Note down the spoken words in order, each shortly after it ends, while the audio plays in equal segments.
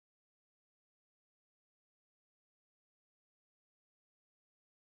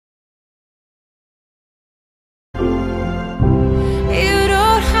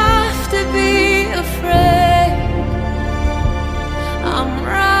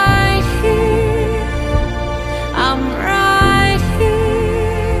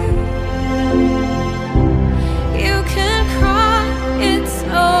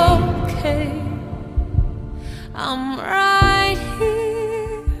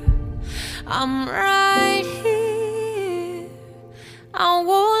I'm right here, I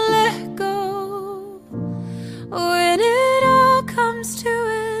won't let go. When it all comes to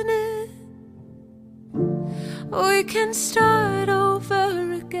an end, we can start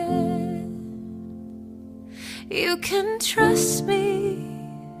over again. You can trust me,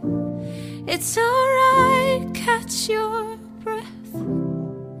 it's alright, catch your breath.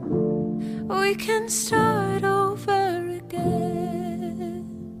 We can start over again.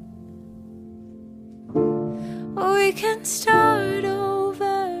 We can start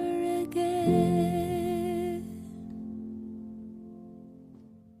over again.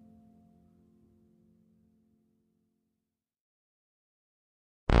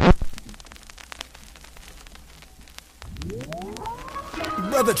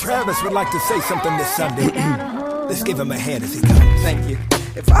 Brother Travis would like to say something this Sunday. Let's give him a hand as he comes. Thank you.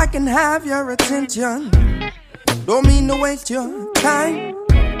 If I can have your attention, don't mean to waste your time.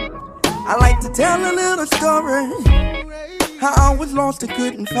 I like to tell a little story, how I was lost and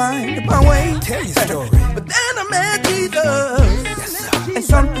couldn't find my way. Tell your story. But then I met Jesus, and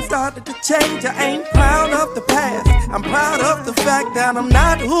something started to change. I ain't proud of the past, I'm proud of the fact that I'm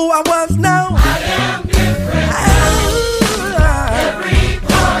not who I was now. I am different. Every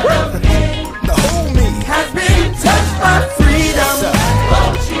part of me, the whole me, has been touched by freedom.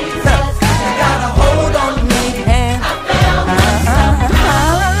 oh Jesus, You got a hold on me, and I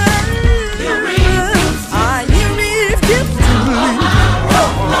found you reached it to me.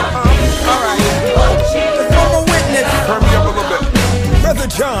 All right, I'm a witness. Turn me up a little bit. Brother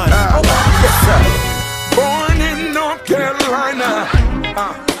John. Yes, sir. Born in North Carolina,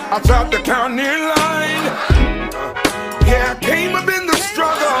 outside the county line. Yeah, I came up in the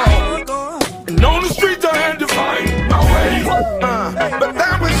struggle, and on the streets I had to find my way. But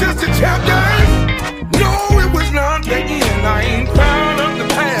that was just a chapter. No, it was not the end. I ain't proud of the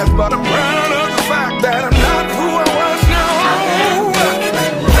past, but I'm proud of the fact that I'm not who I was now.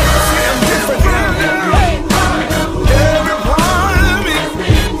 See, I'm different now. Every part of me.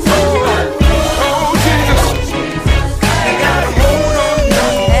 Oh, Jesus. You got a hold on me.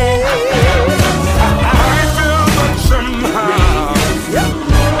 I feel like somehow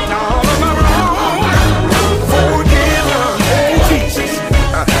all of my wrong. Forgiven. Oh, Jesus.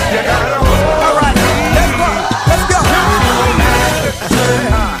 You got a hold on me. Let's go.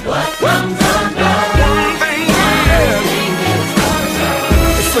 what comes undone. One thing is,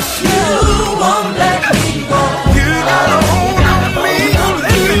 It's for sure. You won't let me go. you got a hold on me. Don't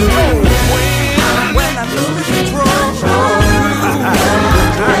let me go. When I lose control,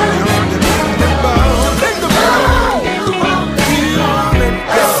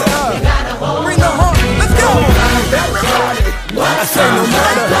 bring the horn. Let's go. I say no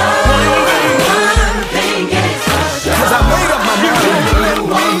matter, One thing is for sure. cause I made up my mind. You never let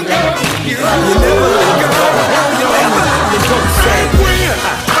go. You never let go. Say,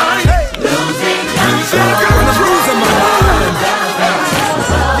 when I'm losing my mind,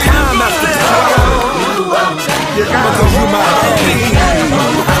 time after time, because you my daddy.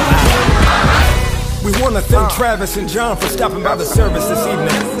 We want to thank Travis and John for stopping by the service this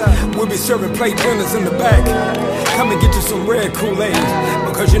evening. We'll be serving plate dinners in the back. Come and get you some red Kool-Aid,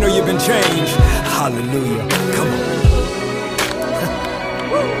 because you know you've been changed. Hallelujah. Come on.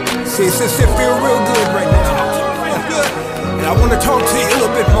 See, it feel real good right now. And I want to talk to you a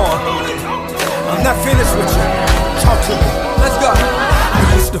little bit more. I'm not finished with you. Talk to me. Let's go.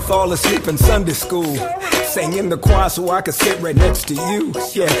 I used to fall asleep in Sunday school, sang in the choir so I could sit right next to you.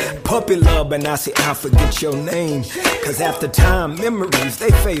 Yeah, puppy love, and I say I forget your name, cause after time, memories,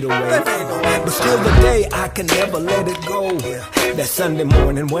 they fade away. But still today, I can never let it go. That Sunday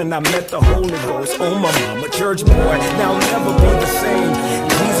morning when I met the Holy Ghost. Oh, my mama, church boy, now I'll never be the same.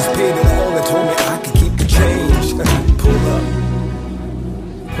 Jesus paid it all and told me I could keep the change. Pull up.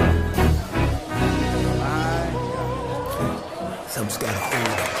 Something's got a hold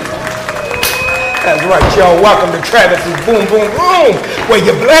on. That's right, y'all. Welcome to Travis's Boom Boom Room, where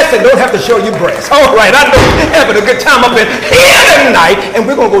you're blessed and don't have to show your breasts. All right, I know you're having a good time up in here tonight, and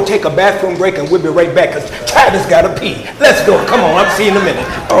we're going to go take a bathroom break, and we'll be right back, because Travis got to pee. Let's go. Come on. I'll see you in a minute.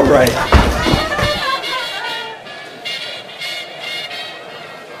 All right.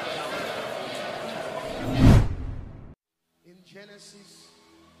 In Genesis,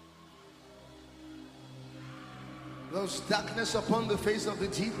 there was darkness upon the face of the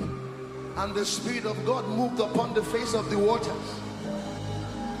deep, and the Spirit of God moved upon the face of the waters.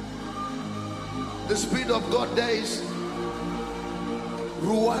 The Spirit of God there is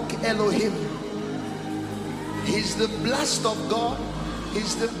Ruach Elohim. He's the blast of God.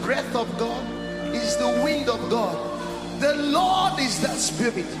 He's the breath of God. He's the wind of God. The Lord is that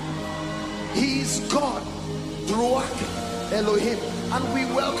Spirit. He is God, Ruach Elohim, and we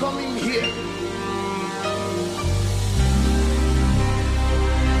welcome him here.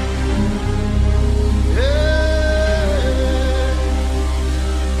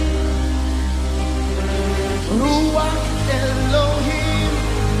 Ruach Elohim,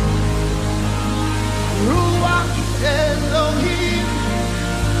 Ruach Elohim,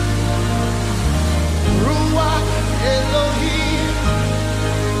 Ruach Elohim,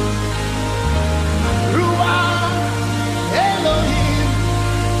 Ruach Elohim,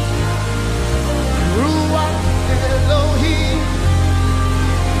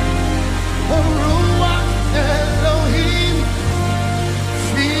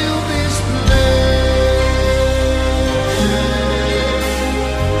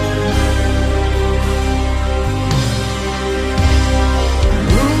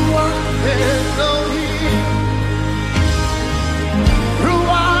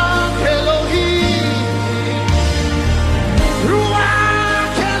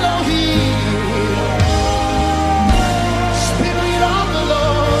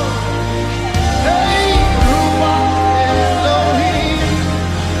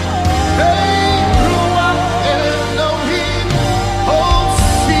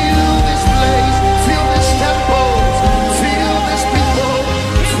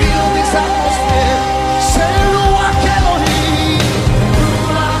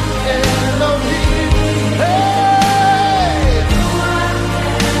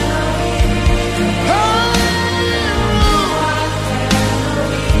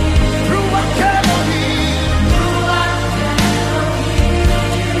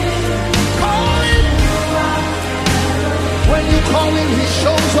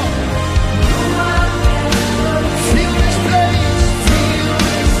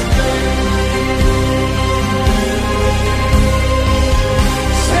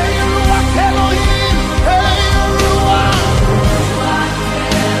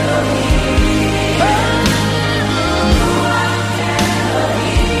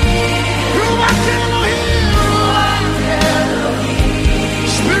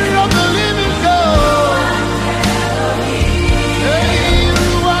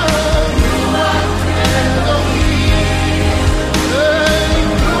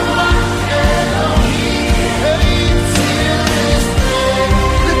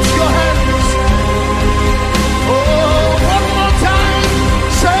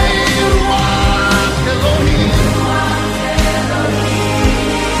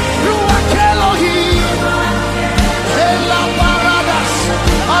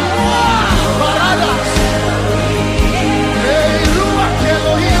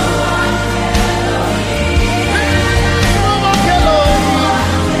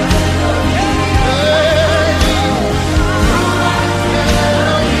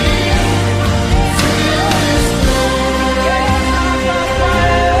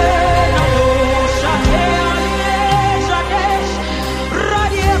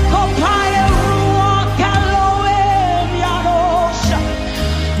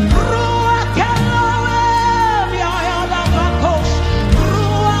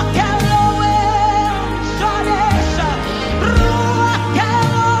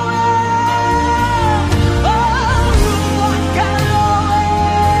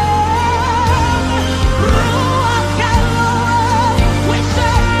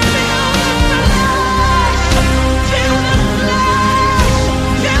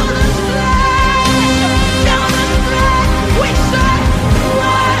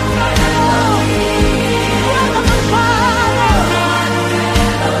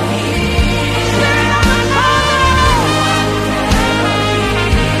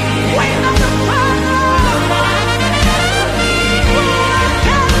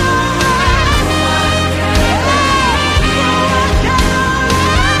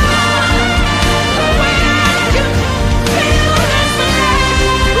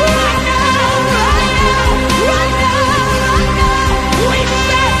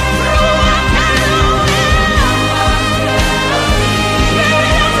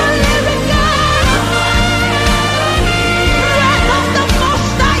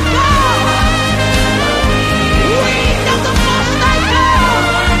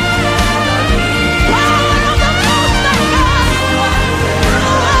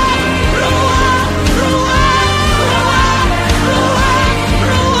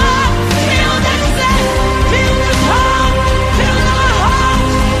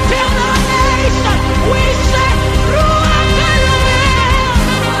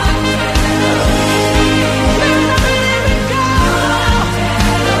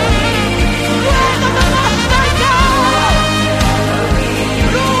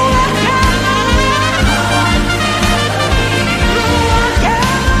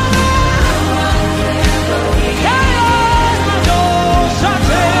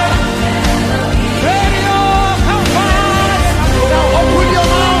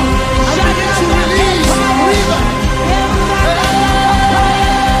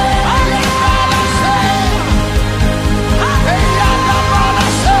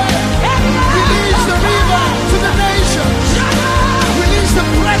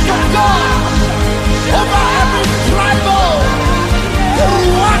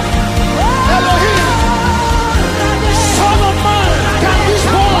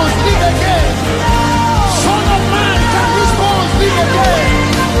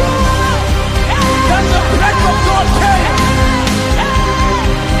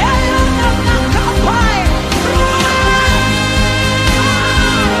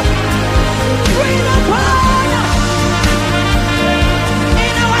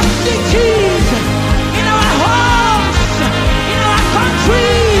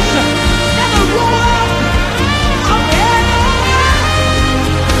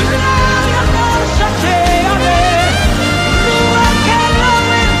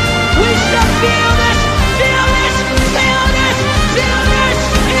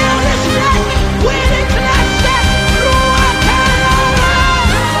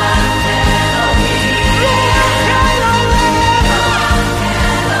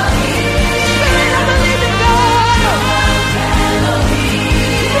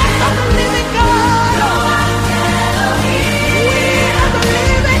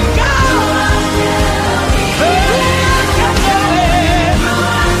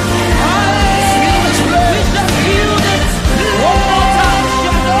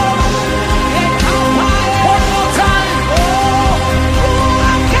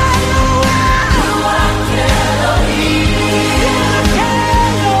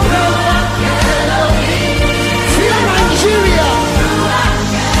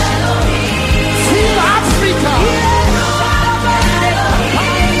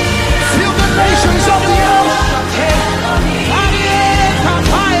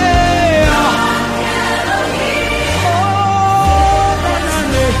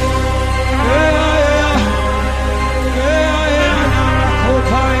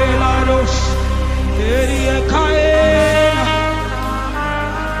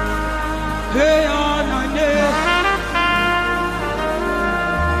 Hey, Anane.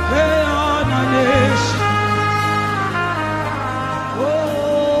 Hey, Ananes. Oh,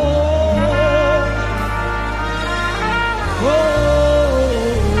 oh,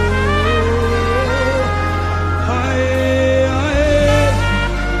 aye, aye.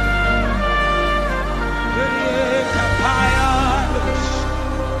 Hey, Kapayanos.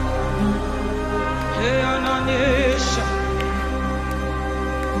 Hey, Ananes.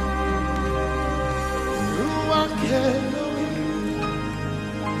 Ruach Elohim,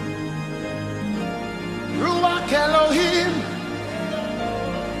 Ruach Elohim,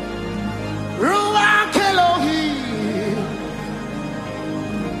 Ruach Elohim,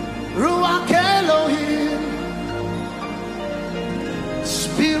 Ruach Elohim,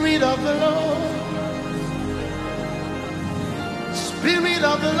 Spirit of the Lord, Spirit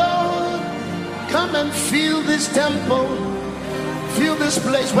of the Lord, come and fill this temple. Feel this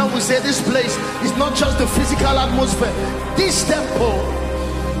place. When we say this place, it's not just the physical atmosphere. This temple,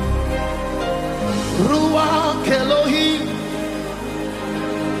 Ruach Elohim,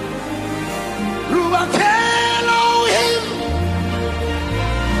 Ruach Elohim,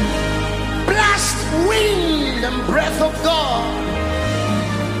 blast wind and breath of God,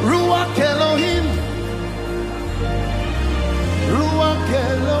 Ruach Elohim, Ruach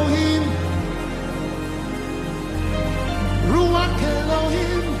Elohim, Ruach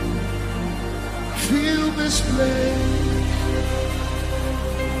Elohim, feel this place.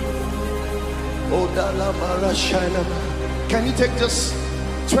 Oh, Dalamara Shina. Can you take just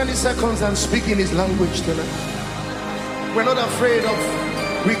 20 seconds and speak in his language tonight? We're not afraid of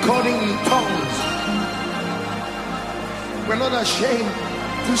recording in tongues. We're not ashamed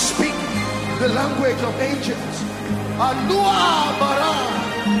to speak the language of angels. Anua Bara.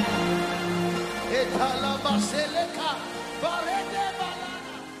 Etalabaseleka.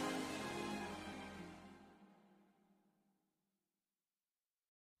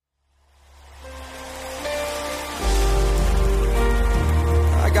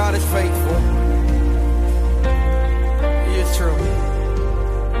 God is faithful. He is true.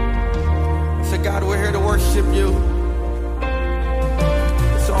 So God, we're here to worship you.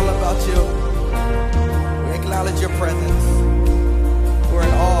 It's all about you. We acknowledge your presence. We're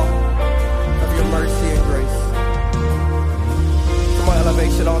in awe of your mercy and grace. Come on,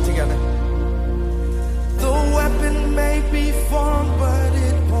 elevation all together. The weapon may be formed, but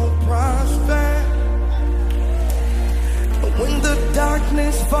it won't prosper. When the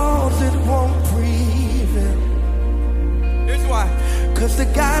darkness falls, it won't prevail. Here's why. 'Cause the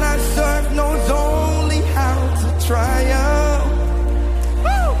God I serve knows only how to triumph.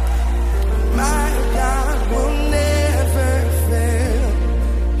 Woo! My God will never fail.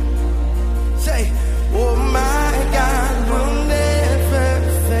 Say, oh, my God will never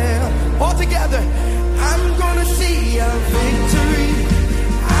fail. All together, I'm gonna see a victory.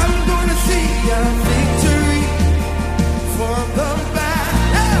 I'm gonna see a victory. For the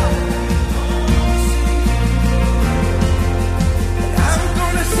battle, I'm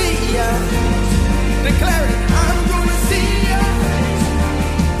gonna see ya. Declare it. I'm gonna see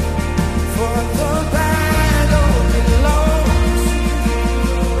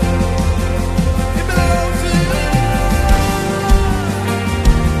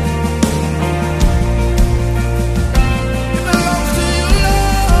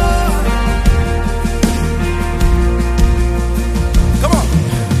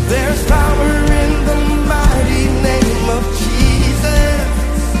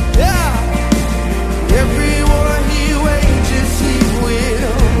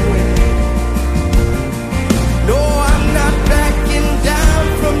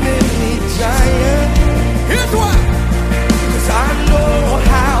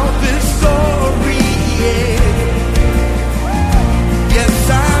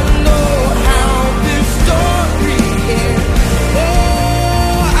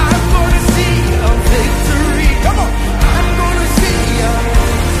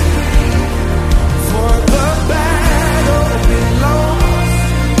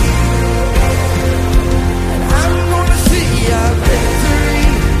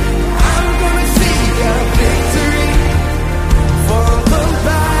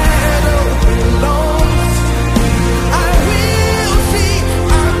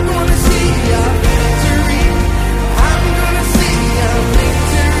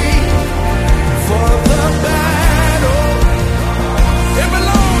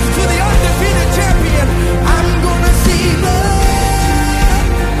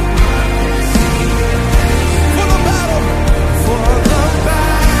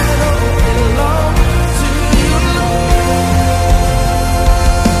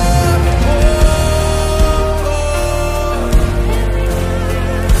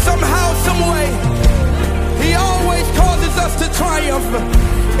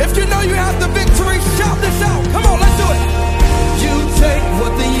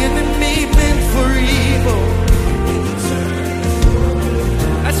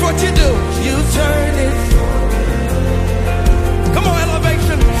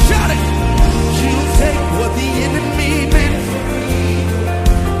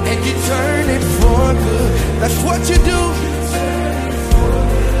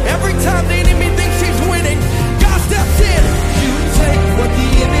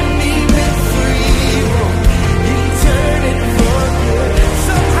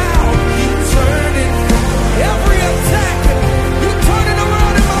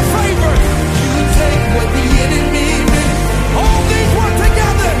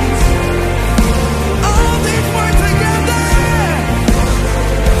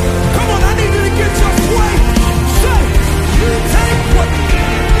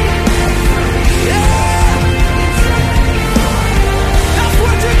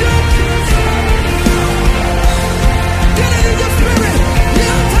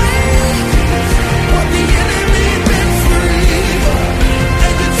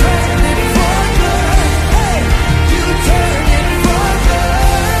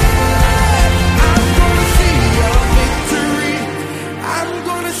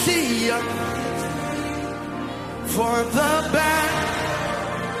ya. For the battle.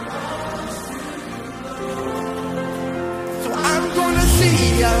 So I'm gonna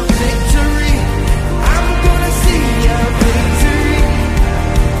see a victory. I'm gonna see a victory.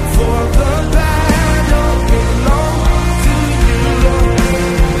 For the battle belongs to you, Lord.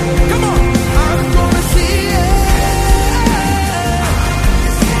 Come on, I'm gonna see it.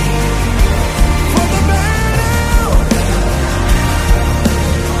 For the battle,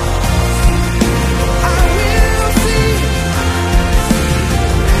 I will see.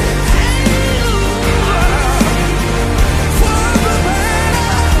 For the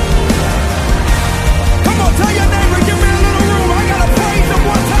battle.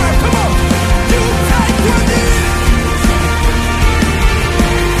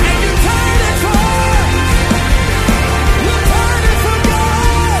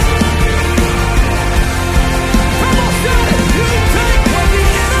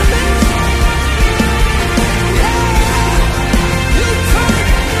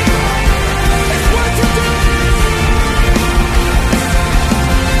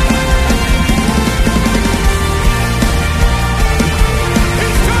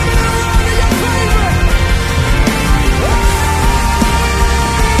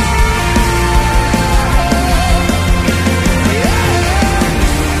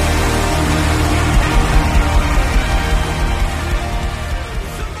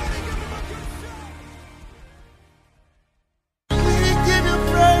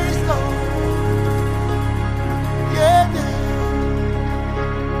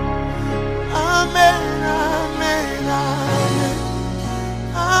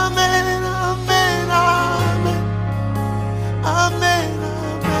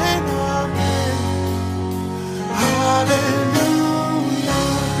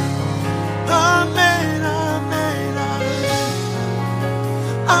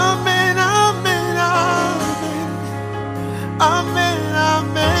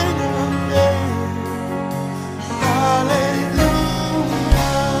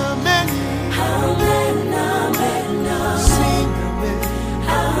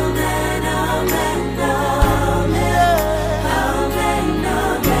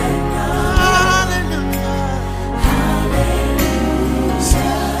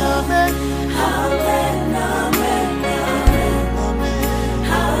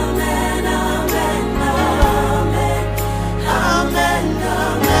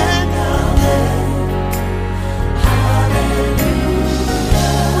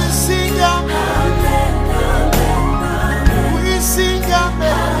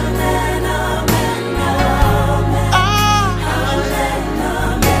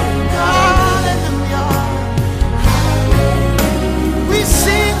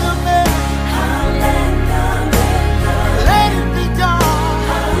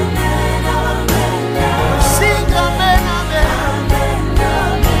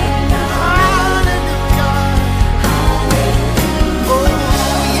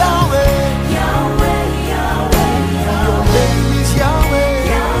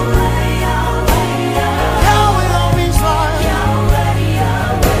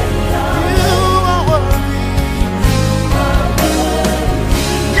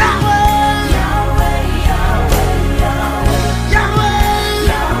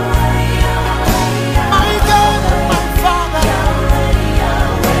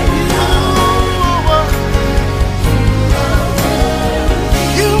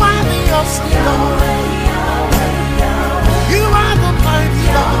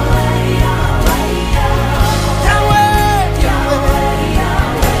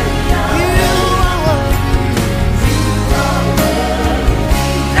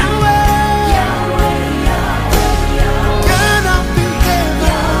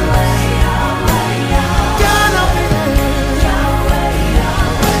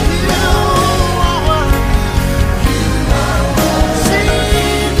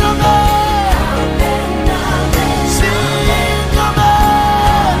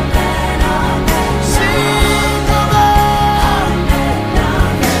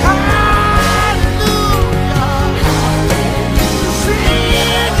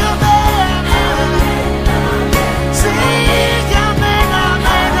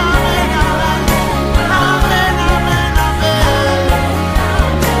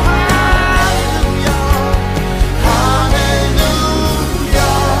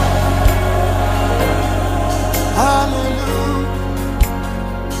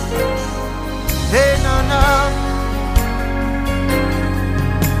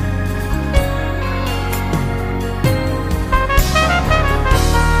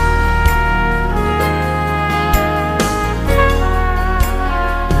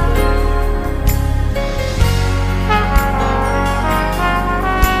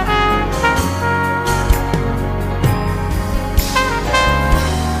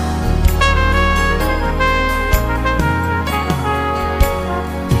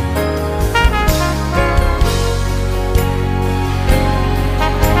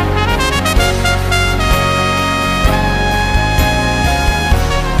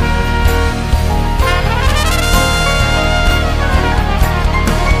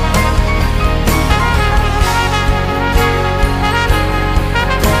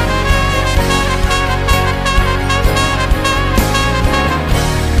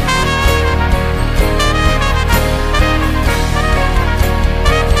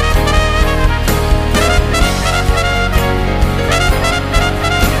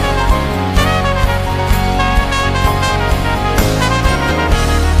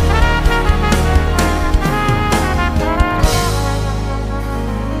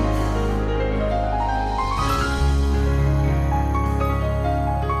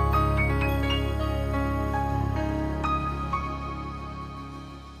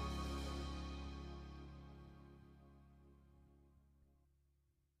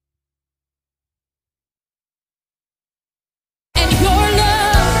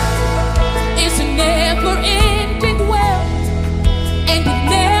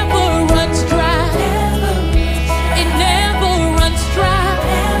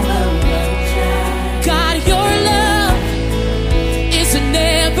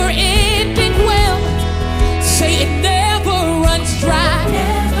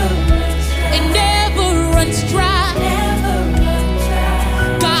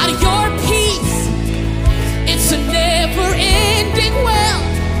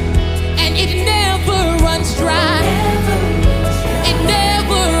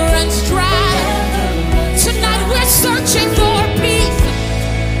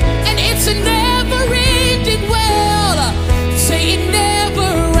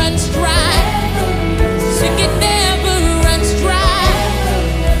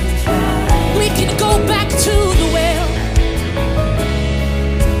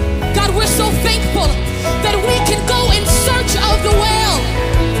 thankful that we can go in search of the well.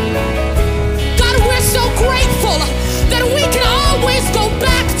 God, we're so grateful that we can always go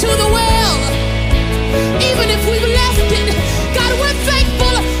back to the well. Even if we've left it, God, we're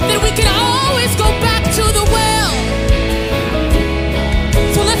thankful that we can always go back to the well.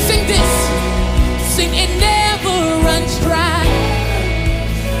 So let's sing this. Sing, it never runs dry.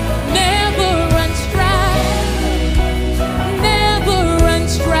 Never runs dry. Never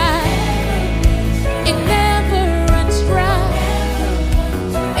runs dry. It never runs dry.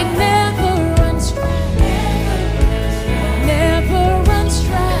 It never runs dry. Never runs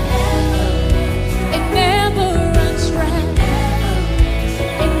dry. It never runs dry.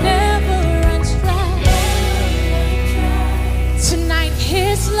 It never runs dry. Tonight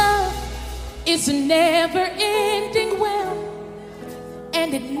His love is a never-ending well,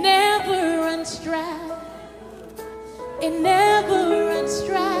 and it never runs dry. It never runs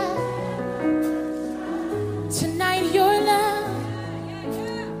dry. Tonight your love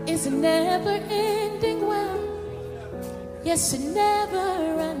is a never-ending well. Yes, it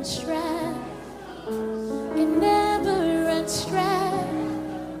never runs dry. It never runs dry.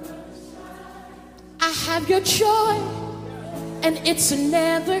 I have your joy, and it's a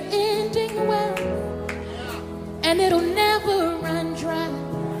never-ending well, and it'll never run dry.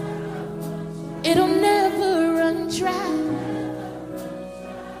 It'll never run dry.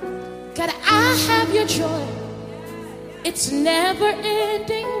 God, I have your joy. It's a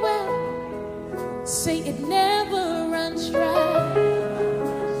never-ending well. Say, it never runs dry.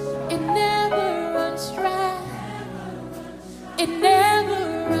 It never runs dry. It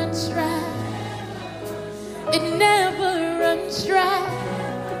never runs dry. It never runs dry.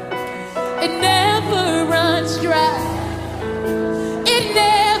 It never runs dry. It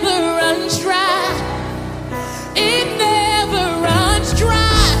never runs dry. It never runs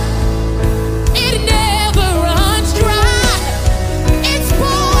dry. It never runs dry. It's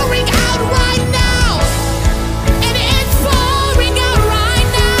pouring out right now. And it's pouring out right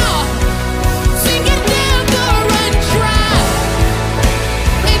now. Sing, it never runs dry.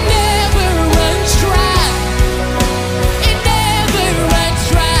 It never runs dry. It never runs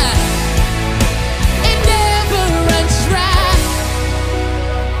dry. It never runs dry.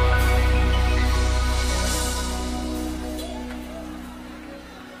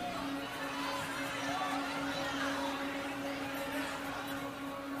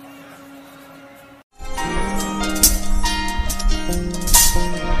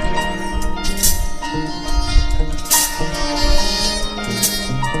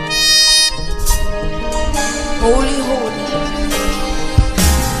 Holy, holy.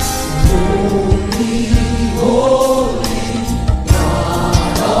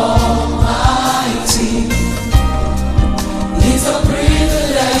 It's a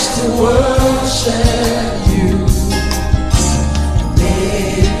privilege to worship you,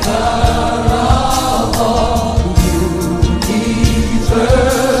 Maker of all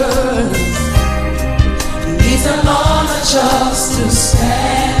universe. It's an honor just to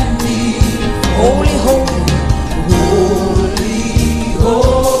stand before Holy, holy. holy,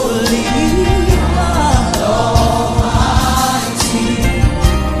 holy God Almighty.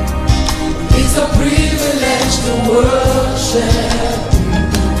 It's a privilege to worship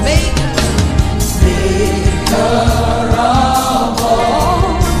Maker of all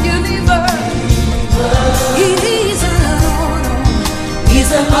universe. It is an honor.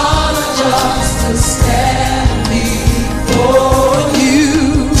 It's an honor just to stand before you.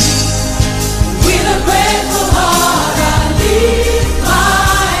 With a grateful heart, I lift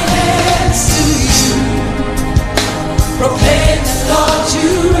my hands to you. Proclaim that, Lord,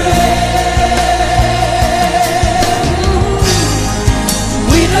 you reign.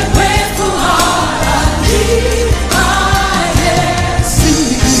 With a grateful heart, I lift my hands to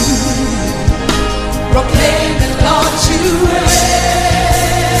you. Proclaim that, Lord, you reign.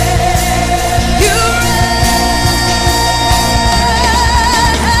 You reign.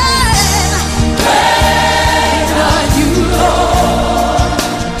 Are you Lord?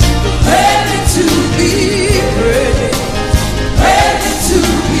 Ready to be praised. Ready to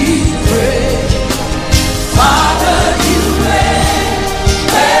be praised. Father, you reign.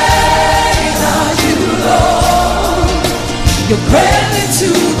 Reign. Are you Lord? You're ready to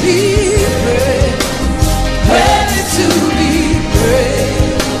be praised. Ready to be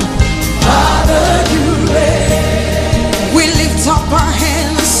praised. Father, you reign. We lift up our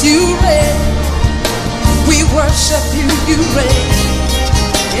hands, you reign. We worship you, you reign.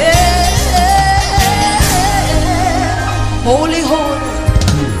 Yeah. Holy, holy.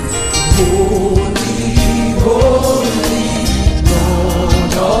 Holy, holy,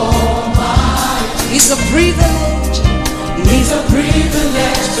 Lord Almighty. privilege. It's a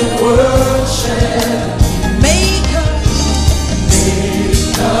privilege to worship. Maker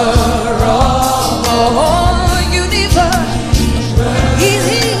of all universe. It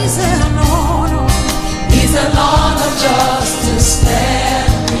is an honor. It's an honor just to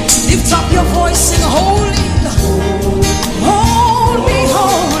stand. Lift up your voice, sing holy. Holy,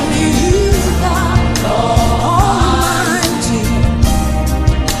 holy, God Almighty.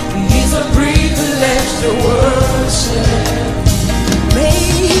 It's a privilege to worship.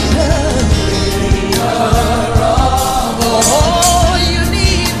 Maker of all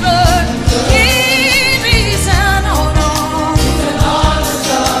universe. It is an honor. It's an honor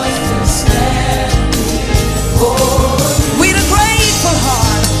just to stand. With a grateful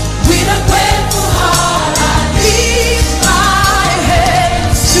heart. With a grateful heart, I lift my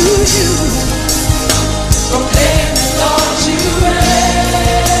hands to you. Proclaim the Lord you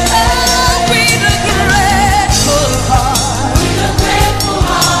reign. With a grateful heart. With a grateful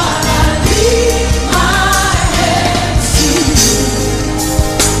heart, I lift my hands to you.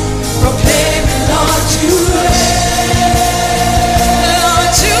 Proclaim the Lord you reign.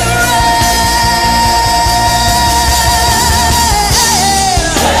 Lord you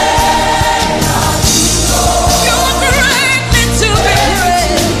You are greatly to be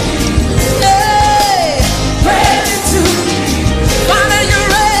praised. Greatly to be. Father, you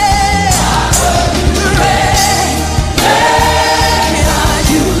reign.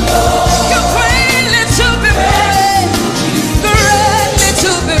 You You're greatly to be praised. Greatly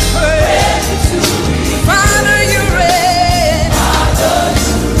to be praised. Father, you reign.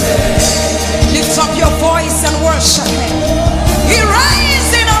 Lift up your voice and worship Him. He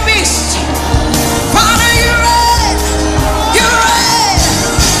reigns in our midst. Father, you reign. You reign.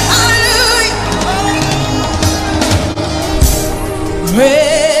 Hallelujah.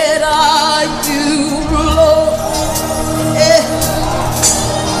 Great are you, Lord. Eh.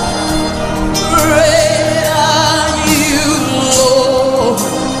 Great are you, Lord.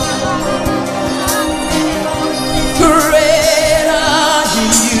 Great are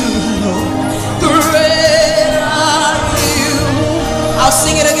you, Lord. Great are you. I'll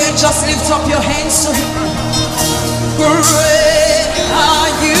sing it again. Just lift up your hands to Him. Great are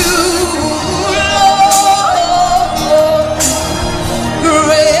you, Lord.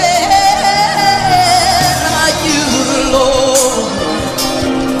 Great are you, Lord.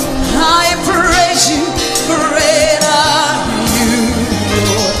 I praise you. Great are you,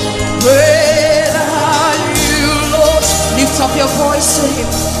 Lord. Great are you, Lord. Lift up your voice to Him.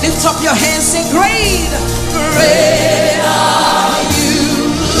 Lift up your hands. Say, great, great are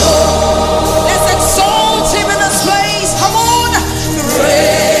you, Lord. Let's exalt Him in this place. Come on.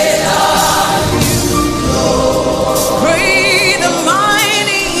 Great are you, Lord. Great and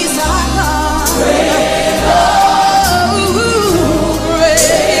mighty is our God. Great are you,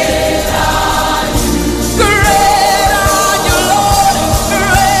 great are you. Great are you, Lord.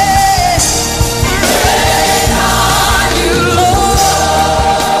 Great are you, Lord.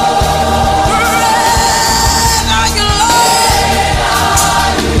 Great are you, Lord.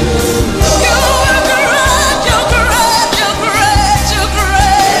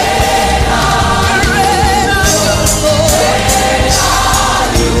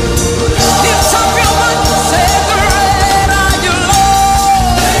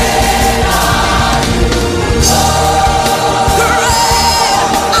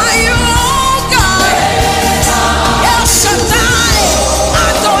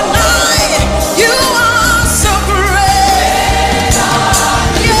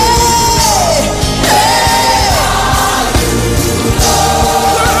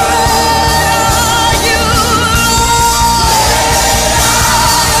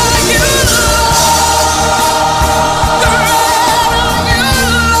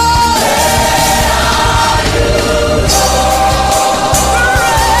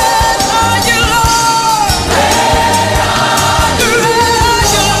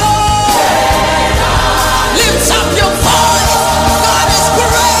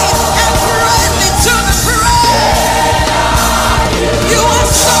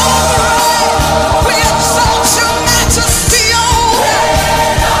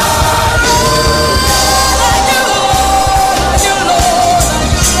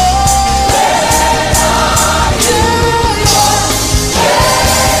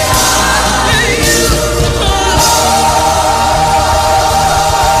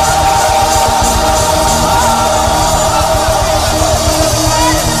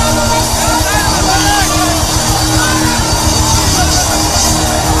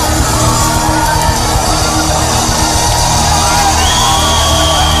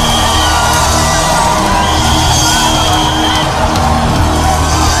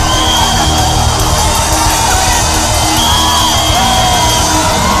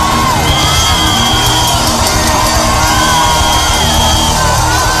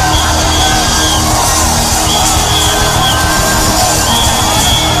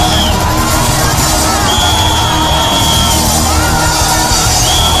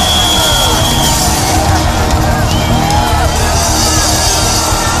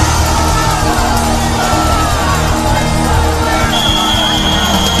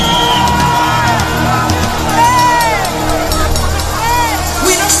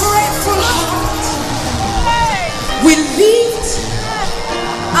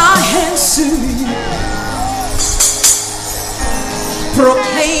 to you,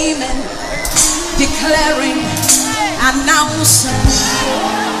 proclaiming, declaring, announcing,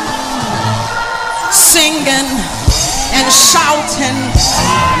 singing and shouting,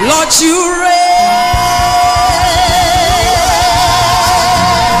 Lord, you reign.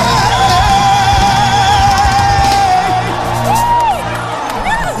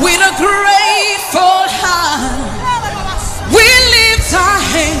 With a grateful heart, we lift our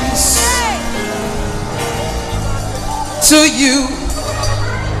hands to you,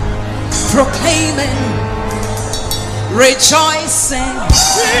 proclaiming, rejoicing,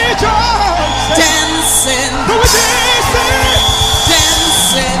 dancing,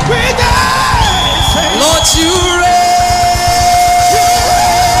 Lord, you reign.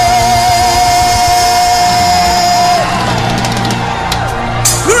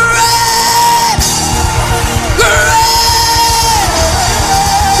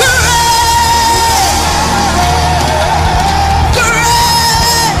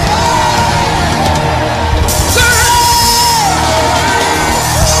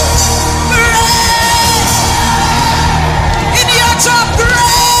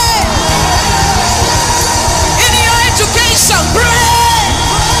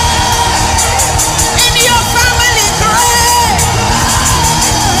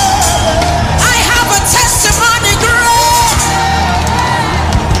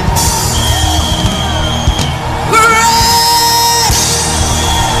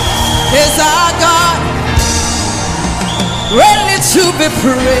 Is our God ready to be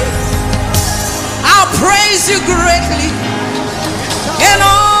praised? I'll praise you greatly in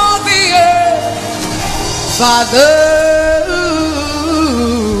all the earth, Father.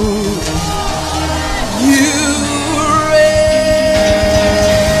 You reign.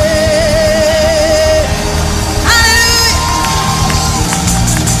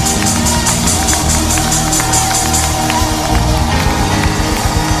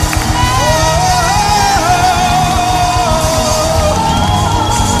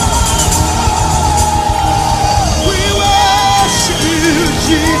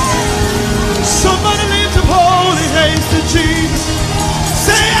 Somebody lift up holy hands to Jesus.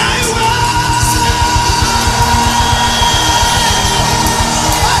 Say, I will.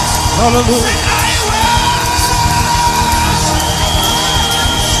 Hallelujah. Say, I will.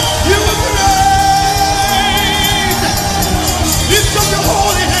 You are great. Lift up your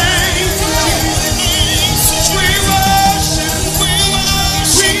holy hands to Jesus. We worship.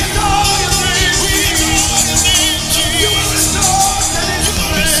 We adore your name. You are restored in His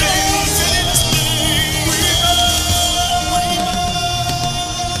place.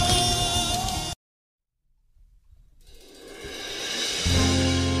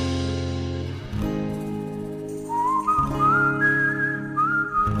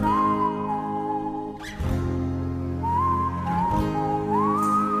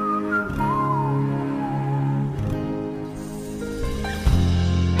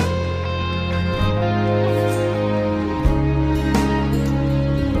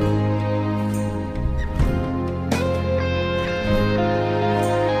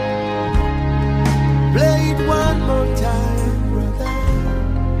 Play it one more time, brother.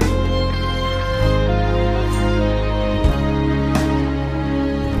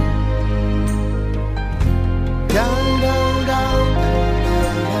 Down, down, down,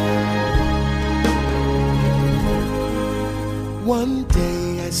 down, down. One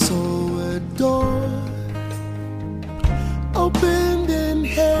day I saw a door opened in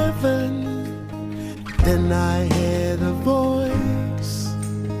heaven. Then I heard a voice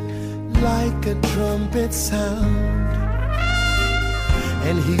like a trumpet sound,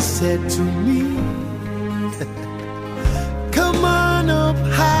 and he said to me, come on up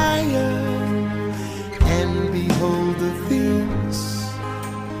higher and behold the things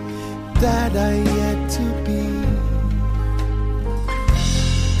that are yet to be.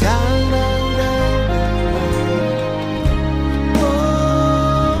 Down, down, down, down.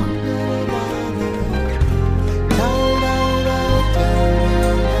 Oh, down, down, down,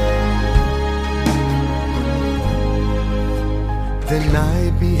 down. Then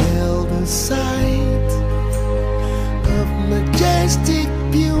I beheld a sign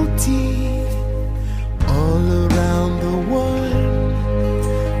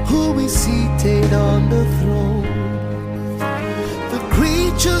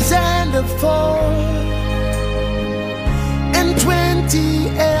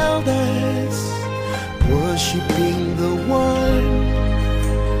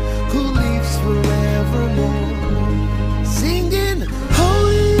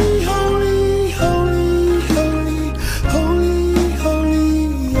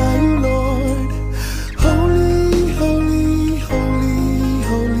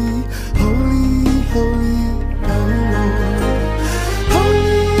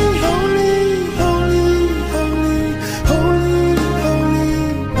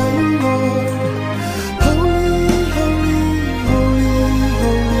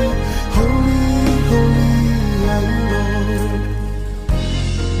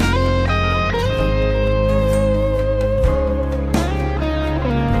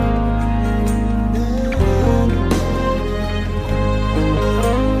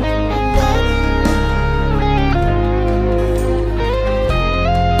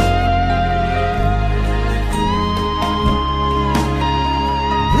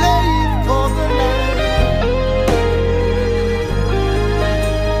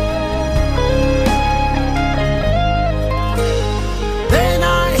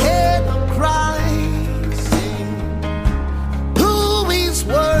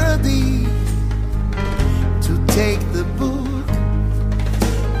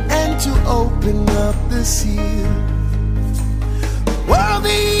the seal.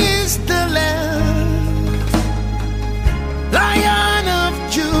 Worthy is the Lamb, Lion of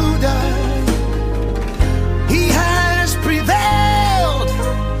Judah. He has prevailed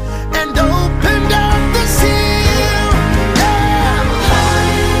and opened up the seal. Yeah.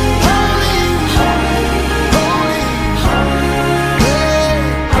 Holy, holy, holy, yeah.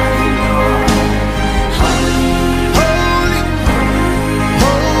 Holy,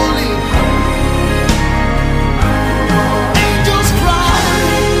 holy. Angels cry,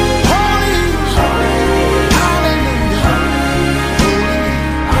 holy, hallelujah, holy.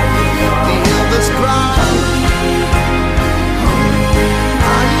 The elders cry,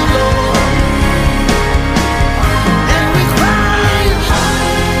 are you Lord? And we cry,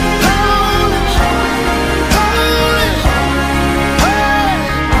 holy, holy, holy.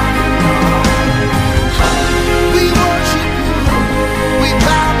 We worship you, we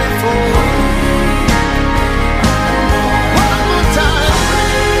bow before you. One more time,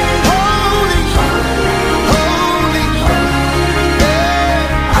 holy, holy,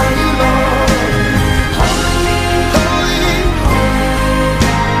 yeah, are you Lord? Holy.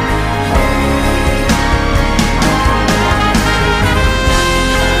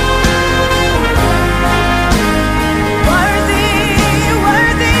 Worthy,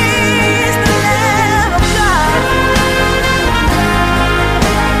 worthy is the Lamb of God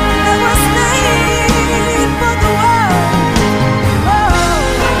that was slain for the world.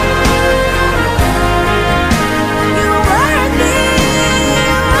 You're worthy,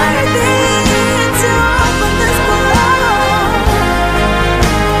 worthy to open this scroll,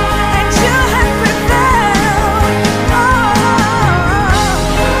 and you have prevailed.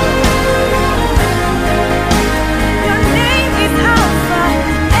 Your name is Alpha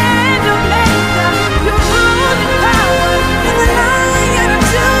and Omega. You rule in power in the Lion of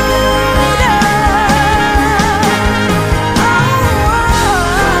Judah.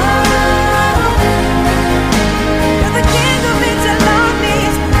 You're the King of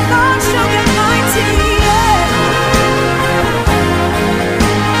Mitalonis. Lord, show your mighty.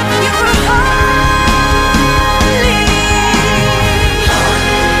 You are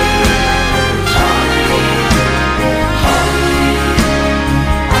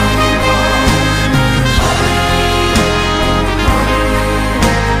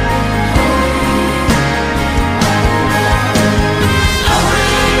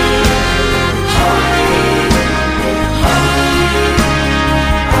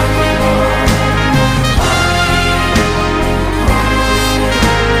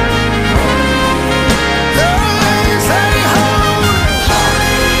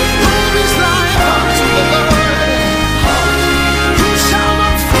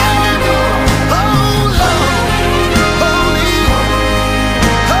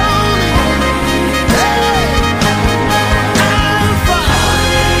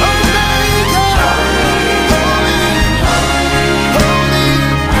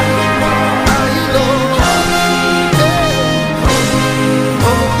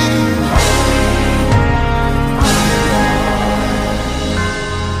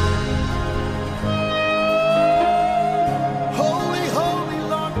Holy, holy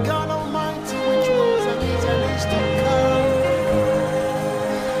Lord God Almighty, which was and is to come.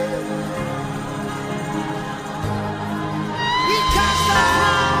 We cast our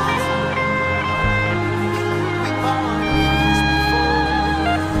crowns, we bow our knees before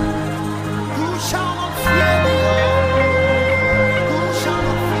you. Who shall not fear the Lord? Who shall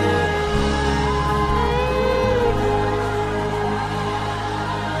not fear?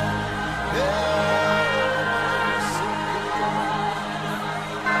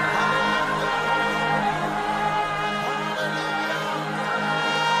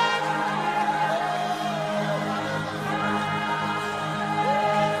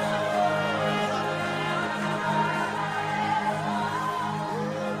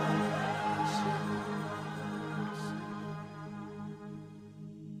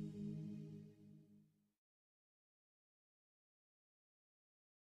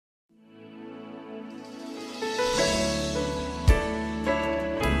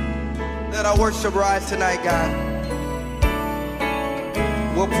 Let our worship rise tonight, God.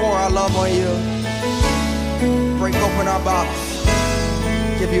 We'll pour our love on you. Break open our box.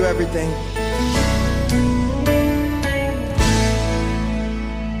 Give you everything.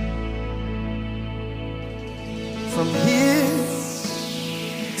 From here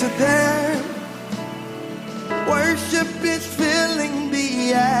to there, worship is filling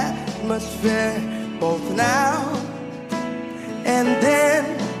the atmosphere, both now and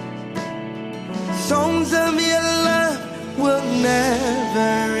then. Songs of your love will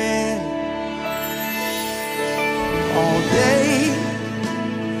never end.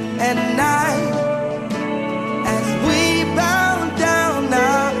 and night. As we bow down,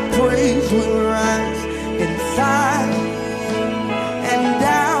 our praise will rise inside and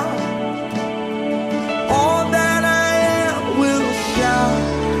down. All that I am will shout.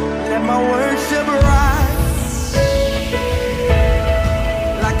 Let my worship rise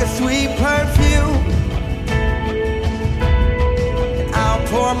like a sweet perfume. And I'll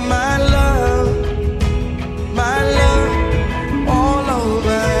pour my love all over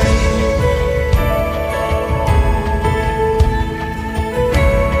you.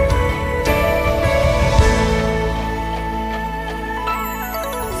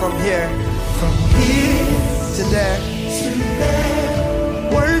 From here to there,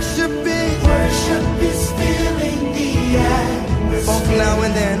 worship is filling the atmosphere. Both now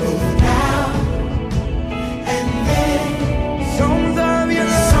and then,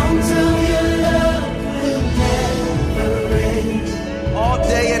 songs of your love will never end. All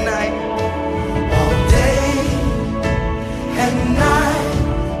day and night,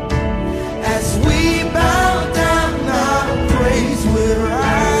 as we bow down, our praise will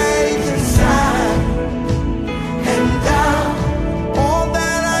rise inside and down. All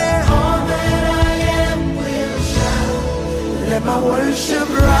that I am will shout. Let my worship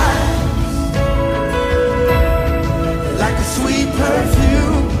rise like a sweet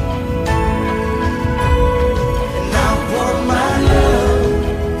perfume. And I'll pour my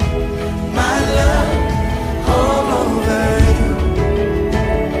love all over you.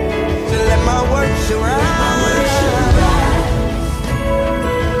 So let my worship rise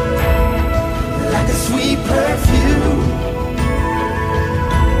like a sweet perfume.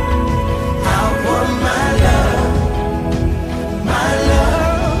 I'll pour my love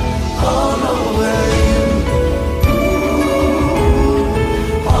all over you.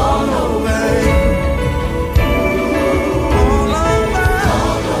 All over you. All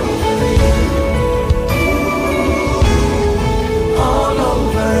over you. All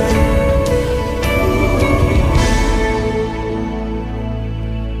over you.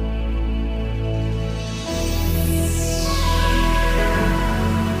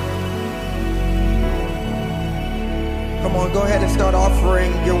 Come on, go ahead and start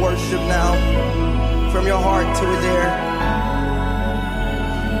offering your worship now from your heart to his ear.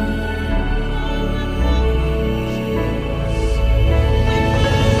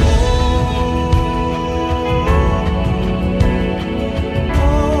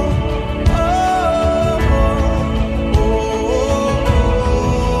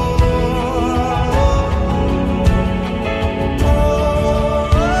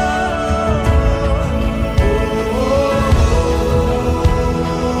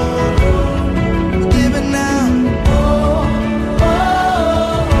 Give it now.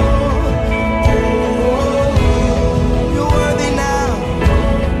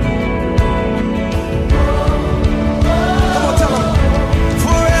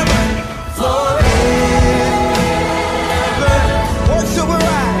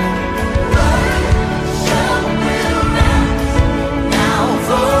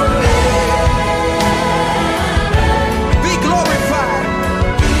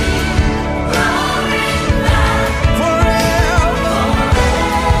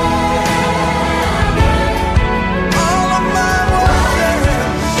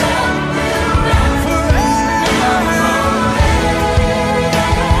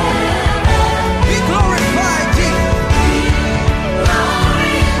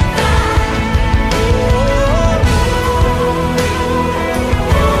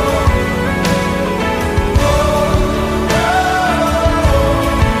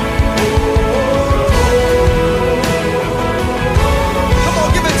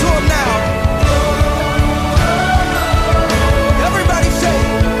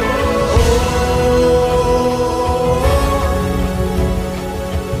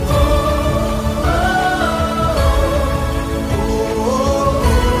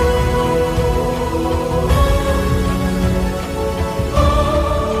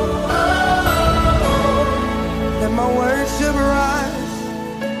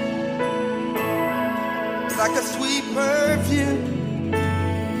 like a sweet perfume.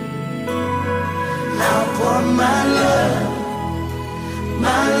 Now pour my love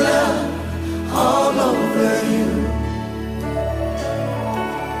all over you.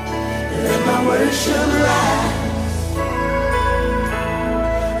 Let my worship rise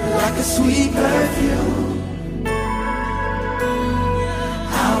like a sweet perfume.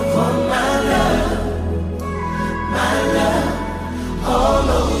 I'll pour my love all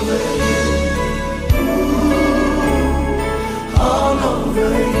over you. Ooh, all over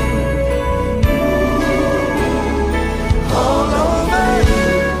you. All over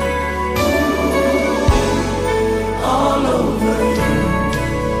you.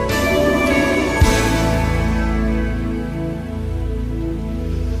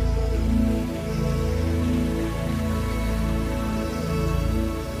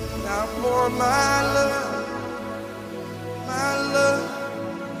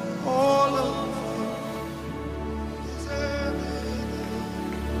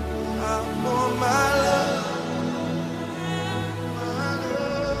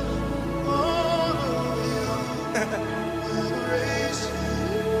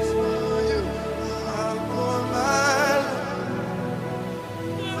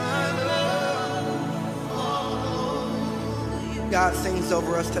 God sings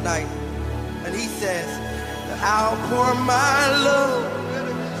over us tonight. And he says, I'll pour my love.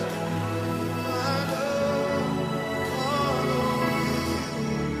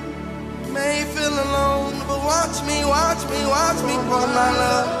 May feel alone, but watch me pour my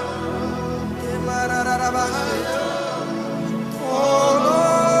love. Oh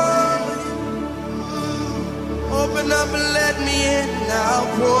Lord, open up and let me in. I'll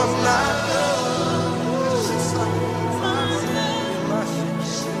pour my love.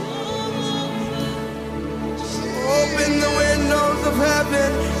 Open the windows of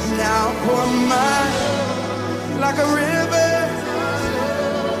heaven, now pour mine like a river.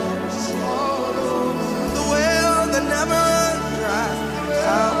 The well that never runs dry,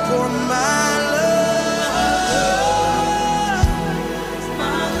 I'll pour my love.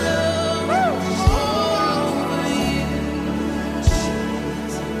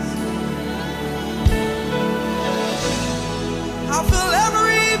 I'll fill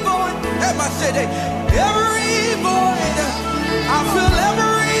every void. Everybody say that. Every void, I fill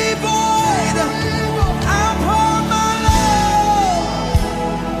every void. I pour my love.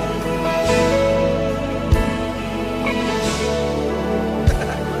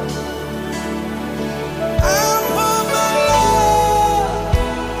 I pour my love.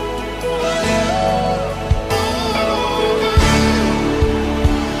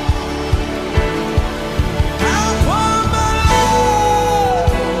 I pour my love.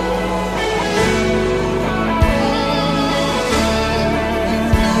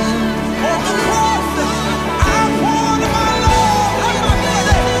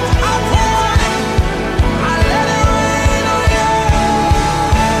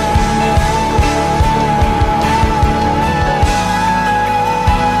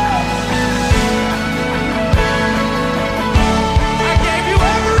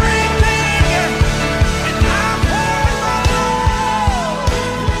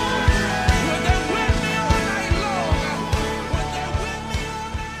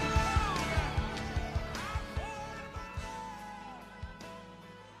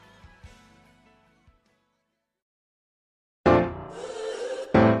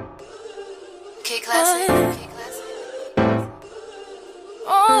 Classic.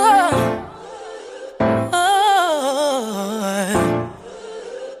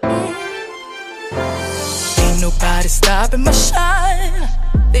 Ain't nobody stopping my shine.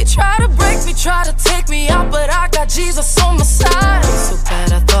 They try to break me, try to take me out, but I got Jesus on my side. So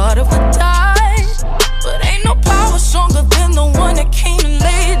bad I thought I would die, but ain't no power stronger than the one that came and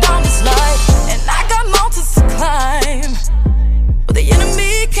laid down his life. And I got mountains to climb, but the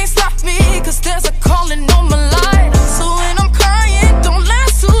enemy can't stop me, cause there's a calling on my life. So when I'm crying, don't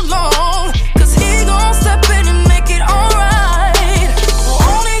last too long, cause he gon' step in and make it alright.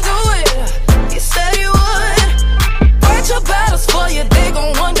 Won't he do it? He said he would. Fight your battles for you, they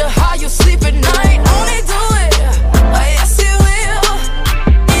gon' wonder how you sleep at night. Won't he do it? Oh, yes he will.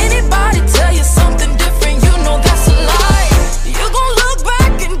 Anybody tell you something different, you know that's a lie. You gon' look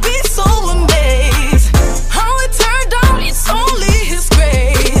back and be so amazed how it turned out, it's only his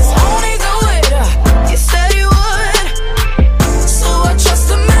grace. Won't he do it? He said he would. So I trust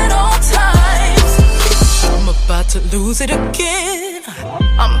him at all times. I'm about to lose it again.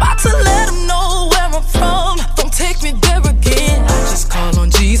 I'm about to let him know where I'm from. Don't take me there again. I just call on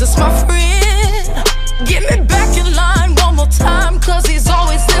Jesus, my friend. Get me back in line one more time, cause he's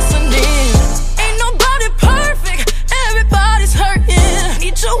always listening. Ain't nobody perfect, everybody's hurting.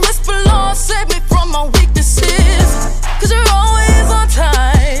 Need your whisper, Lord, save me from my weaknesses, cause you're always on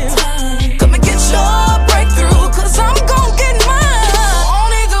time. Come and get your breakthrough, cause I'm gon' get mine.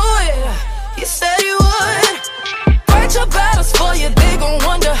 Won't he do it? He said he would. Fight your battles for you, they gon'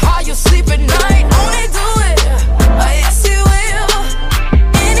 wonder how you sleep at night. Won't he do it? Oh, yes he will.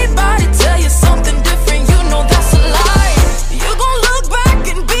 Anybody tell you something different, you know that's a lie. You gon' look back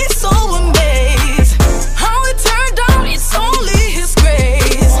and be so amazed how it turned out, it's only his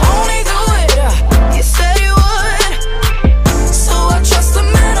grace. Won't he do it? He said he would. So I trust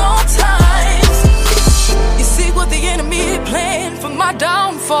him at all times. You see what the enemy planned for my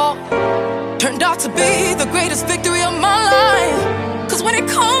downfall turned out to be the greatest victory of my life. Cause when it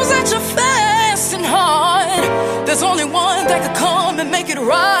comes at you fast and hard, there's only one that could come and make it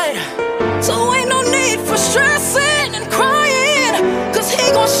right. So ain't no need for stressing and crying, cause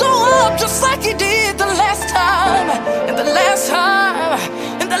he gon' show up just like he did the last time. And the last time,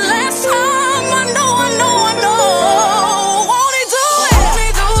 and the last time, I know. Won't he do it? Won't he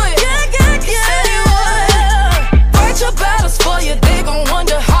do it? Yeah. He said he would. Fight your battles for you.